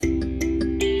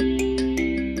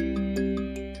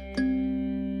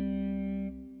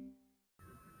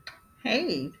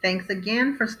Thanks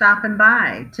again for stopping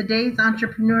by. Today's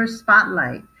Entrepreneur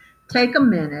Spotlight. Take a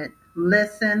minute,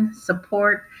 listen,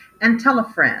 support, and tell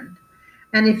a friend.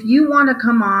 And if you want to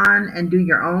come on and do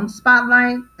your own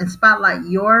spotlight and spotlight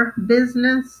your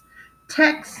business,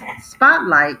 text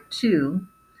spotlight to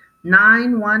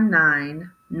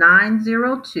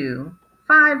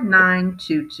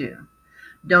 919-902-5922.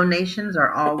 Donations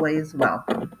are always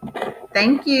welcome.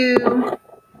 Thank you.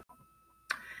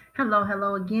 Hello,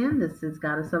 hello again. This is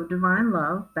Goddess of Divine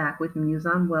Love back with Muse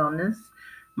on Wellness,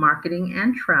 Marketing,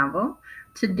 and Travel.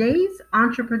 Today's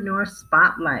Entrepreneur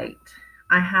Spotlight.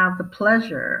 I have the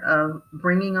pleasure of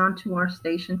bringing onto our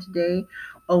station today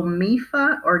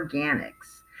Omefa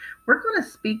Organics. We're going to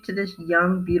speak to this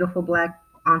young, beautiful Black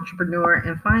entrepreneur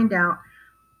and find out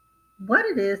what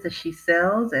it is that she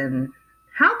sells and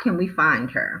how can we find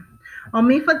her.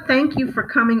 Omefa, thank you for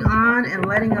coming on and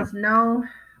letting us know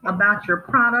about your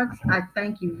products. I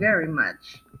thank you very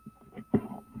much.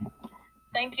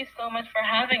 Thank you so much for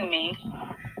having me.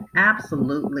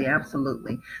 Absolutely,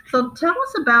 absolutely. So tell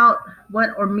us about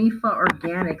what Omefa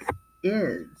Organics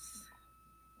is.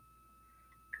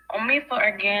 Omefas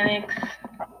Organics.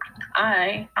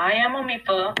 I am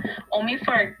Omefa.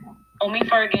 Omefas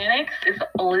Organics is a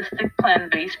holistic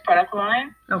plant-based product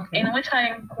line in which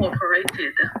I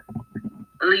incorporated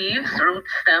leaves,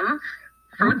 roots, stems,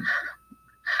 fruits,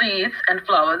 seeds, and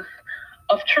flowers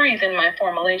of trees in my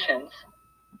formulations.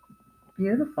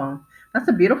 Beautiful. That's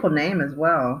a beautiful name as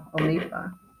well,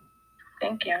 Omefa.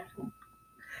 Thank you.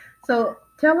 So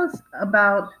tell us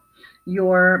about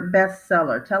your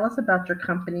bestseller. Tell us about your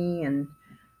company and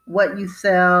what you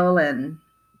sell. And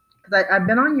because I've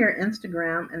been on your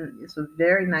Instagram and it's a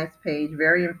very nice page,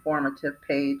 very informative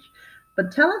page.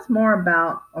 But tell us more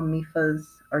about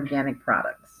Omefa's organic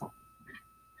products.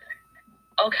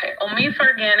 Okay, Omefas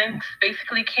Organics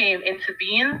basically came into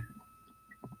being.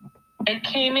 It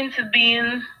came into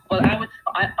being, well,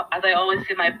 as I always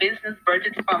say, my business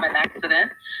birthed from an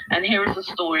accident. And here is the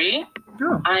story.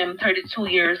 Oh. I am 32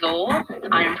 years old.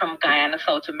 I am from Guyana,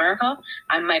 South America.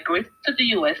 I migrated to the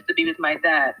US to be with my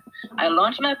dad. I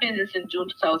launched my business in June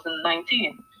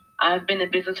 2019. I've been in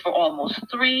business for almost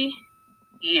 3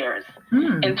 years.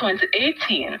 In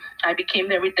 2018, I became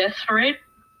very desperate.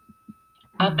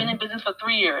 I've been in business for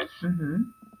 3 years.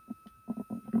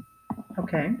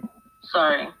 Okay.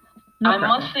 Sorry. I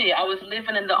must say, I was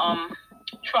living in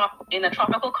in a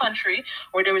tropical country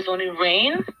where there was only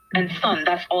rain and sun.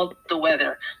 That's all the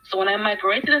weather. So when I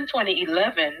migrated in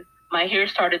 2011, my hair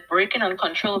started breaking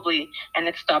uncontrollably and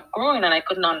it stopped growing, and I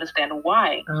couldn't understand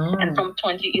why. And from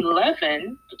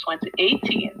 2011 to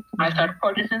 2018, I started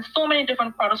purchasing so many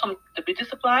different products from the beauty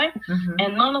supply,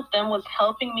 and none of them was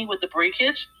helping me with the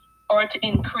breakage or to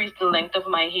increase the length of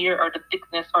my hair or the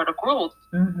thickness or the growth.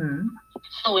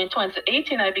 So in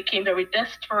 2018, I became very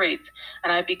desperate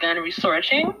and I began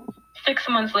researching. 6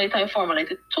 months later, I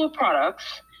formulated 2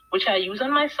 products, which I used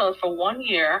on myself for 1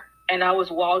 year, and I was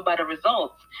wowed by the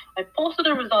results. I posted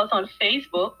the results on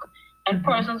Facebook, and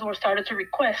persons were started to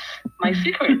request my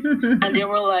secret. And they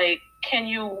were like, can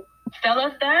you sell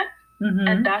us that?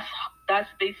 And that's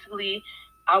basically,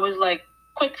 I was like,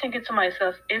 quick thinking to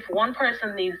myself, if one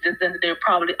person needs this, then there are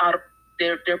probably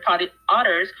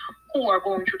others who are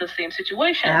going through the same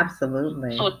situation.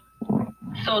 Absolutely. So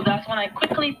that's when I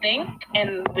quickly think,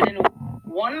 and within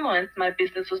 1 month, my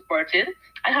business was birthed.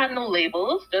 I had no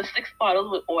labels, just 6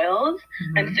 bottles with oils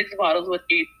and 6 bottles with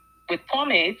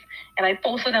pomades, and I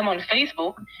posted them on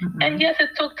Facebook. And yes,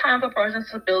 it took time for persons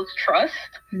to build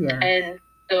trust, and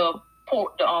the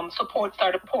support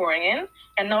started pouring in,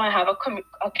 and now I have a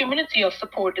community of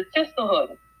supported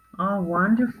sisterhood. Oh,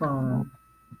 wonderful.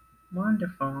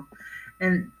 Wonderful.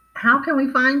 And how can we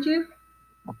find you?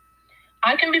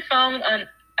 I can be found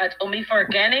at Omefas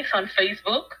Organics on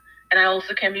Facebook, and I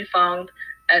also can be found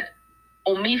at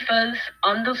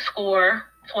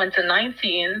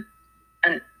Omefas_2019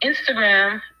 on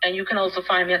Instagram, and you can also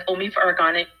find me at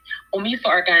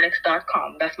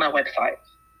Omefas_organics.com. That's my website.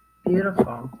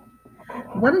 Beautiful.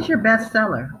 What is your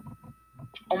bestseller?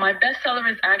 Oh, my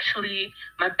bestseller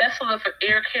for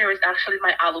air care is actually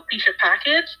my alopecia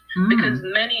package, because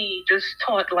many just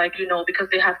thought, like, because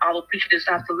they have alopecia, they just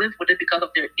have to live with it because of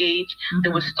their age. They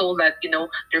were told that,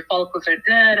 their follicles are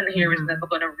dead and the hair is never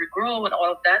going to regrow and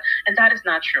all of that. And that is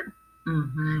not true.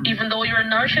 Even though you're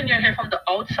nourishing your hair from the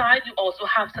outside, you also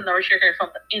have to nourish your hair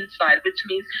from the inside, which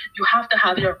means you have to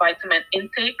have your vitamin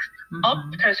intakes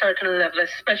up to a certain level,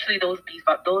 especially those B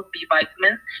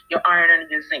vitamins, your iron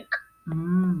and your zinc.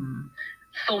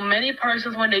 So many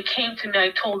persons, when they came to me,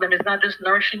 I told them it's not just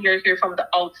nourishing your hair from the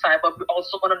outside, but we're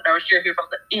also going to nourish your hair from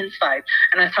the inside.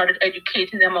 And I started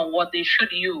educating them on what they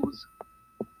should use.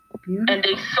 Beautiful. And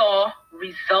they saw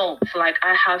results. Like,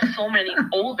 I have so many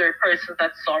older persons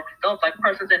that saw results. Like,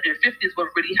 persons in their 50s were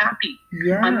really happy.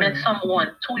 Yeah. I met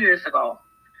someone 2 years ago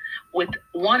with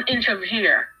 1 inch of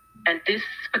hair. And this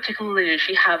particular lady,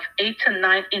 she have 8 to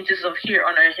 9 inches of hair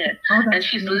on her head. Oh, and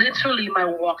she's beautiful. Literally my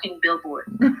walking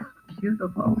billboard.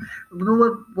 Beautiful.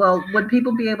 Well, would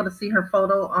people be able to see her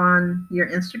photo on your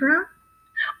Instagram?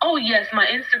 Oh, yes. My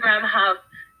Instagram have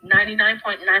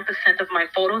 99.9% of my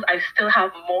photos. I still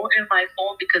have more in my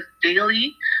phone because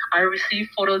daily I receive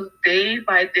photos day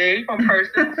by day from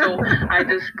persons. So I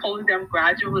just post them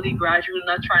gradually,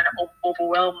 not trying to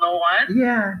overwhelm no one.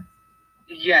 Yeah.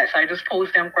 Yes, I just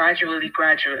post them gradually.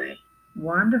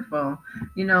 Wonderful.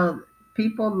 You know,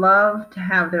 people love to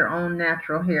have their own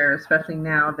natural hair, especially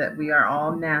now that we are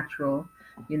all natural.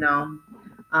 You know,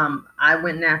 I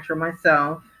went natural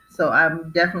myself, so I'm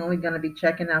definitely going to be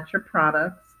checking out your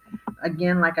products.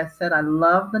 Again, like I said, I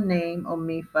love the name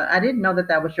Omefa. I didn't know that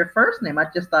that was your first name. I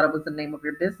just thought it was the name of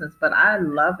your business, but I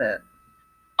love it.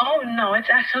 Oh no, it's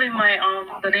actually my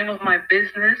the name of my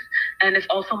business, and it's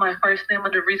also my first name.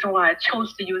 And the reason why I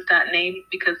chose to use that name is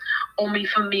because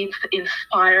Omefa means to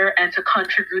inspire and to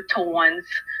contribute to one's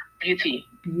beauty.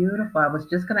 Beautiful. I was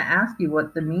just going to ask you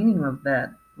what the meaning of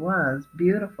that was.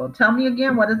 Beautiful. Tell me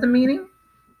again, what is the meaning?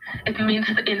 It means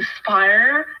to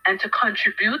inspire and to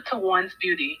contribute to one's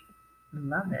beauty.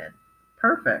 Love it.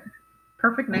 Perfect.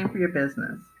 Perfect name for your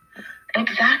business.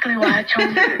 Exactly why I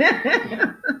chose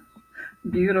it.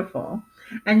 Beautiful.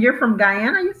 And you're from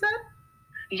Guyana, you said?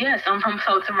 Yes, I'm from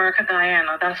South America,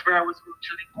 Guyana. That's where I was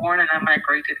originally born, and I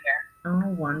migrated here. Oh,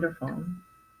 wonderful.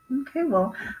 Okay,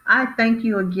 well, I thank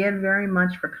you again very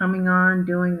much for coming on,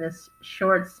 doing this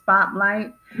short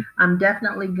spotlight. I'm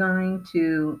definitely going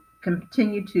to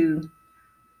continue to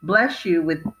bless you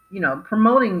with,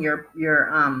 promoting your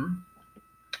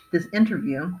this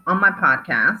interview on my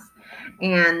podcast.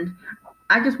 And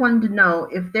I just wanted to know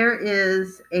if there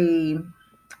is a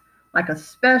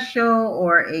special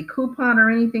or a coupon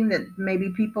or anything that maybe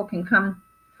people can come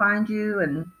find you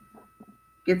and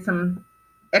get some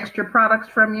extra products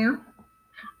from you.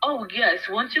 Oh, yes.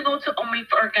 Once you go to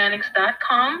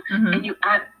omefaorganics.com and you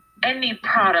add any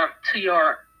product to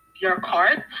your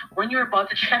cart, when you're about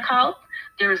to check out,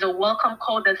 there is a welcome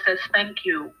code that says thank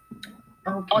you.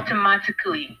 Okay.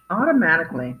 Automatically.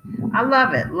 I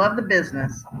love it. Love the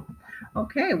business.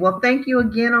 Okay. Well, thank you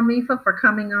again, Omefa, for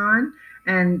coming on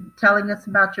and telling us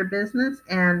about your business,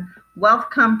 and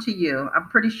wealth come to you. I'm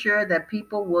pretty sure that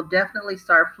people will definitely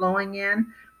start flowing in,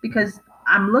 because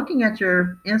I'm looking at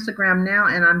your Instagram now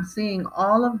and I'm seeing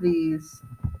all of these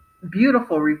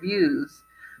beautiful reviews.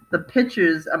 The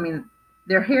pictures, I mean,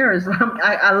 their hair is,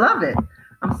 I love it.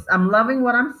 I'm loving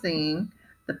what I'm seeing.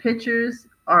 The pictures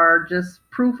are just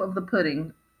proof of the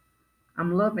pudding.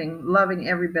 I'm loving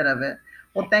every bit of it.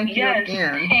 Well, thank you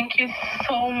again. Thank you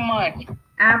so much.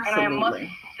 Absolutely. And I must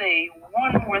say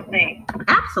one more thing.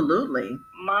 Absolutely.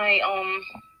 My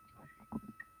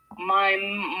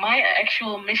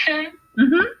actual mission.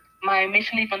 My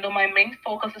mission, even though my main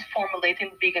focus is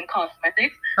formulating vegan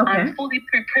cosmetics, I'm fully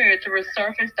prepared to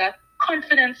resurface that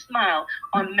confident smile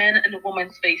on men and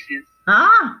women's faces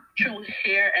through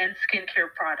hair and skincare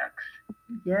products.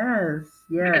 Yes.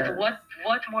 Because what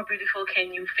more beautiful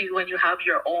can you feel when you have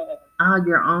your own?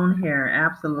 Your own hair,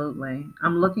 absolutely.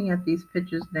 I'm looking at these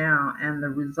pictures now, and the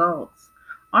results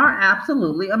are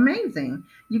absolutely amazing.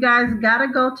 You guys gotta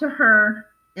go to her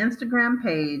Instagram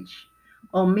page,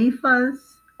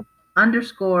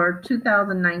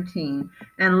 Omefas_2019,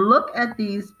 and look at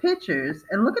these pictures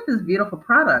and look at this beautiful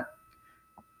product.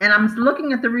 And I'm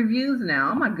looking at the reviews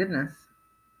now. Oh my goodness.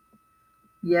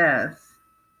 Yes.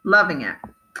 Loving it.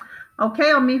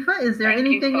 Okay, Omefa, is there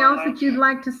anything else that you'd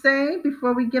like to say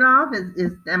before we get off?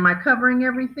 Am I covering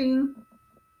everything?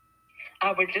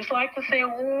 I would just like to say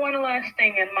one last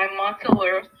thing, and my motto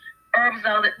is, herbs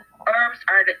are the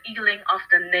healing of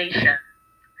the nation.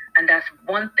 And that's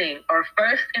one thing. Our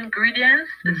first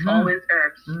ingredients is always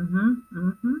herbs.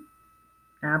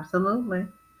 Absolutely.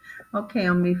 Okay,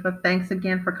 Omefa, thanks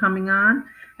again for coming on.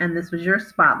 And this was your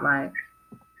spotlight.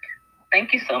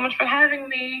 Thank you so much for having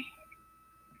me.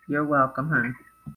 You're welcome, hon.